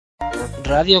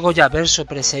Radio Goyaverso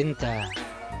presenta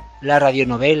la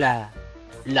radionovela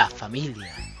La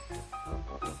Familia.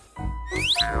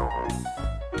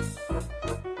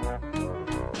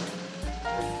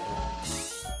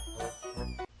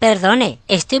 Perdone,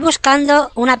 estoy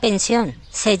buscando una pensión.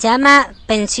 Se llama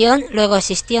Pensión Luego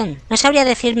Existión. ¿No sabría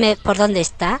decirme por dónde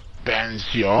está?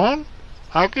 ¿Pensión?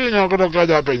 Aquí no creo que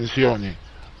haya pensiones,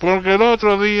 porque el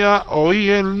otro día oí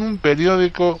en un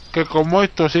periódico que como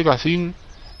esto siga así,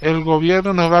 el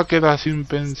gobierno nos va a quedar sin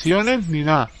pensiones ni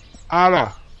nada.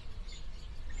 ¡Hala!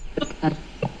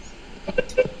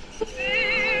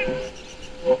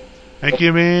 Hay que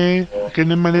ver que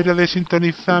no hay manera de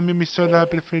sintonizar mi emisora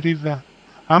preferida.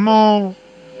 ¡Vamos!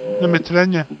 No me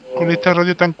extraña, con esta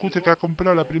radio tan cutre que ha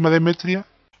comprado la prima Demetria.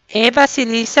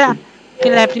 Basilisa, que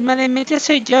la prima Demetria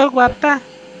soy yo, guapa.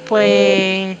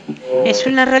 Pues es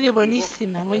una radio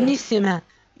buenísima, buenísima.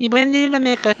 Y buen dinero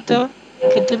me costó,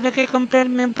 que tuve que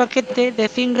comprarme un paquete de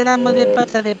 100 gramos de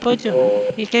pata de pollo.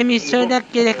 ¿Y qué emisora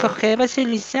quieres coger,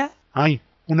 Basilisa? Ay,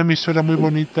 una emisora muy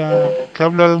bonita, que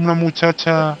habla de una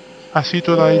muchacha así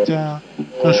toda ella,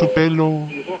 con su pelo.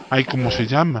 Ay, ¿cómo se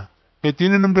llama? Que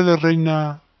tiene nombre de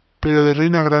reina, pero de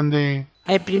reina grande.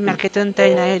 Ay, prima, qué tonta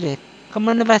eres.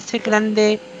 ¿Cómo no va a ser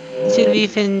grande si le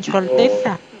dicen su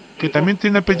alteza? Que también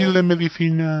tiene apellido de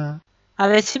medicina. A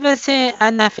ver si va a ser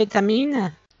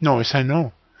anafetamina. No, esa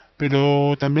no,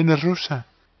 pero también es rusa.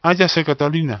 Ah, ya sé,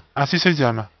 Catalina, así se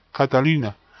llama,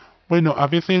 Catalina. Bueno, a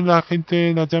veces la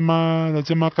gente la llama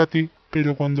Katy,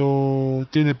 pero cuando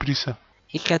tiene prisa.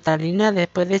 Y Catalina,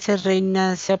 después de ser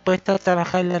reina, se ha puesto a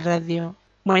trabajar en la radio.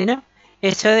 Bueno,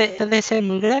 eso debe ser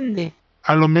muy grande.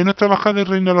 A lo menos trabaja de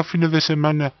reina los fines de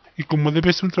semana, y como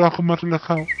debe ser un trabajo más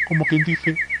relajado, como quien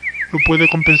dice, lo puede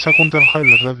compensar con trabajar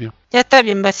en la radio. Ya está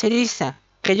bien, Basilisa,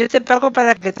 que yo te pago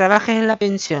para que trabajes en la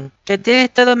pensión, que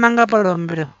tienes todo manga por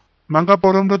hombro. Manga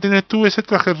por hombro tienes tú ese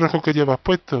traje rojo que llevas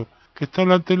puesto, que está en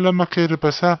la tela más que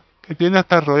repasar, que tiene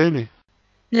hasta roeles.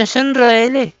 No son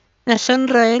roeles, no son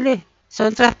roeles,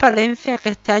 son transparencias, que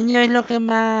este año es lo que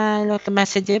más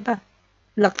se lleva.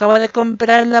 Lo acabo de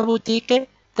comprar en la boutique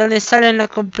donde salen a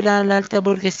comprar la alta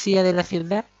burguesía de la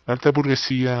ciudad. ¿La alta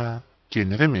burguesía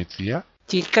quién es, Demetria?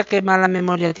 Chica, qué mala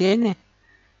memoria tiene.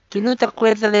 ¿Tú no te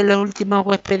acuerdas de los últimos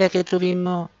huéspedes que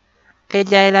tuvimos? Que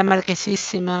ella era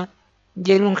marquesísima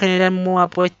y era un general muy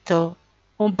apuesto,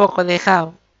 un poco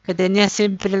dejado, que tenía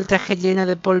siempre el traje lleno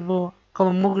de polvo,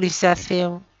 como muy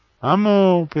grisáceo.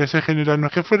 Vamos, pero ese general no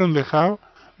es que fuera un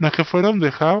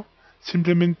dejado,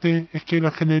 simplemente es que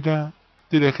era general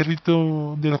del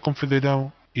ejército de los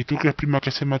confederados. ¿Y tú crees, prima, que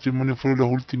ese matrimonio fueron los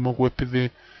últimos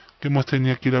huéspedes que hemos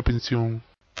tenido aquí en la pensión?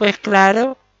 Pues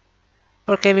claro,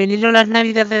 porque vinieron las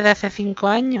navidades de hace 5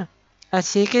 años,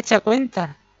 así que echa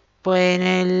cuenta. Pues en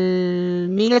el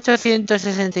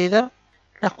 1862,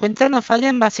 las cuentas no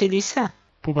fallan, Basilisa.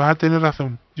 Pues vas a tener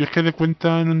razón, yo es que de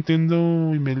cuenta no entiendo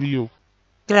y me lío.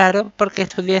 Claro, porque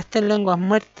estudiaste en lenguas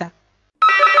muertas.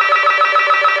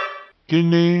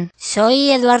 ¿Quién es?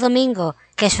 Soy Eduardo Mingo,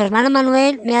 que su hermano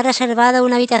Manuel me ha reservado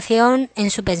una habitación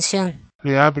en su pensión.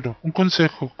 Le abro. Un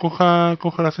consejo, coja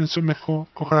el ascensor mejor,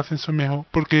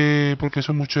 porque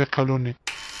son muchos escalones.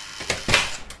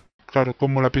 Claro,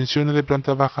 como la pensión es de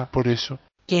planta baja, por eso.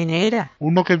 ¿Quién era?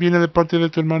 Uno que viene de parte de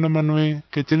tu hermano Manuel,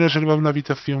 que tiene reservada una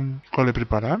habitación. ¿Cuál le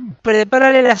preparamos?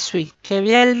 Prepárale la suite, que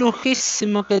vea el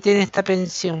lujísimo que tiene esta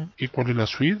pensión. ¿Y cuál es la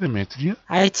suite, Demetria?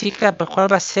 Ay, chica, pues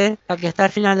 ¿cuál va a ser? La que está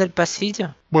al final del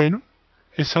pasillo. Bueno,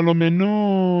 esa a lo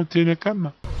menos tiene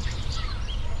cama.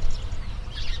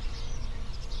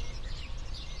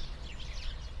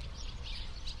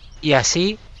 Y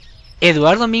así,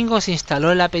 Eduardo Mingo se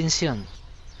instaló en la pensión,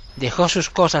 dejó sus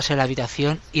cosas en la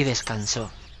habitación y descansó.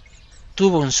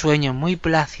 Tuvo un sueño muy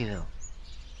plácido,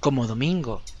 como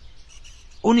Domingo.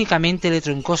 Únicamente le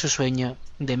truncó su sueño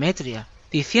Demetria,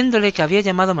 diciéndole que había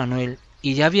llamado a Manuel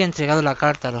y ya había entregado la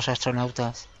carta a los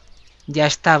astronautas. Ya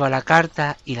estaba la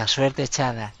carta y la suerte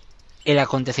echada. El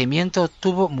acontecimiento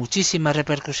tuvo muchísima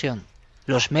repercusión.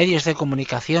 Los medios de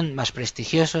comunicación más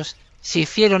prestigiosos se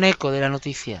hicieron eco de la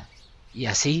noticia. Y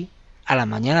así, a la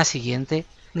mañana siguiente,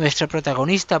 nuestro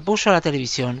protagonista puso la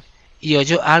televisión y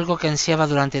oyó algo que ansiaba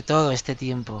durante todo este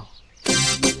tiempo.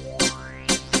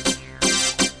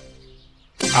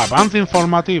 Avance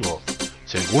informativo.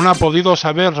 Según ha podido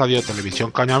saber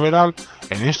Radiotelevisión Cañaveral,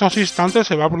 en estos instantes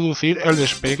se va a producir el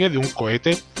despegue de un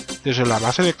cohete desde la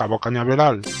base de Cabo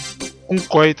Cañaveral. Un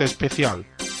cohete especial.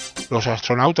 Los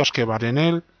astronautas que van en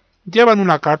él llevan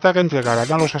una carta que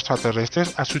entregarán a los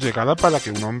extraterrestres a su llegada para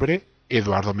que un hombre,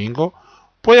 Eduardo Mingo,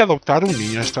 pueda adoptar un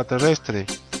niño extraterrestre.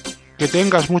 Que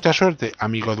tengas mucha suerte,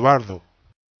 amigo Eduardo.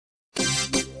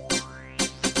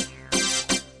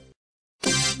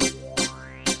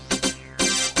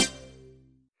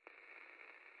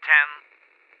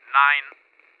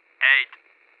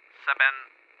 6,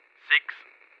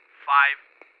 5,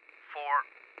 4,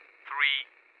 3,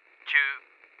 2,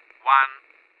 1,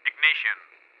 ignition.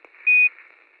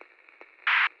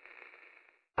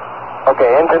 Okay,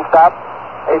 engine stop.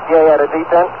 ATA at a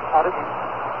descent.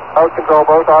 Mode control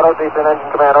both auto, descent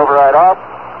engine command override off.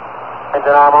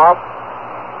 Engine arm off.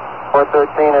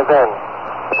 413 is in.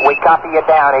 We copy you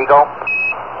down, Eagle.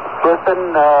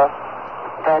 Listen,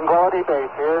 Tranquility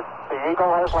Base here. The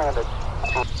Eagle has landed.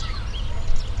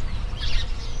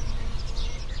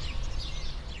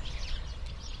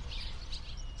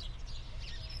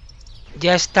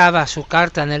 Ya estaba su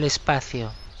carta en el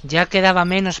espacio, ya quedaba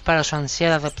menos para su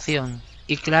ansiada adopción,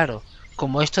 y claro,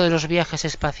 como esto de los viajes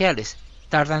espaciales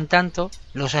tardan tanto,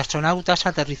 los astronautas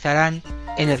aterrizarán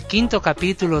en el 5º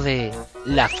capítulo de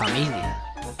La Familia,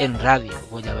 en Radio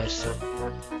Voyaverso.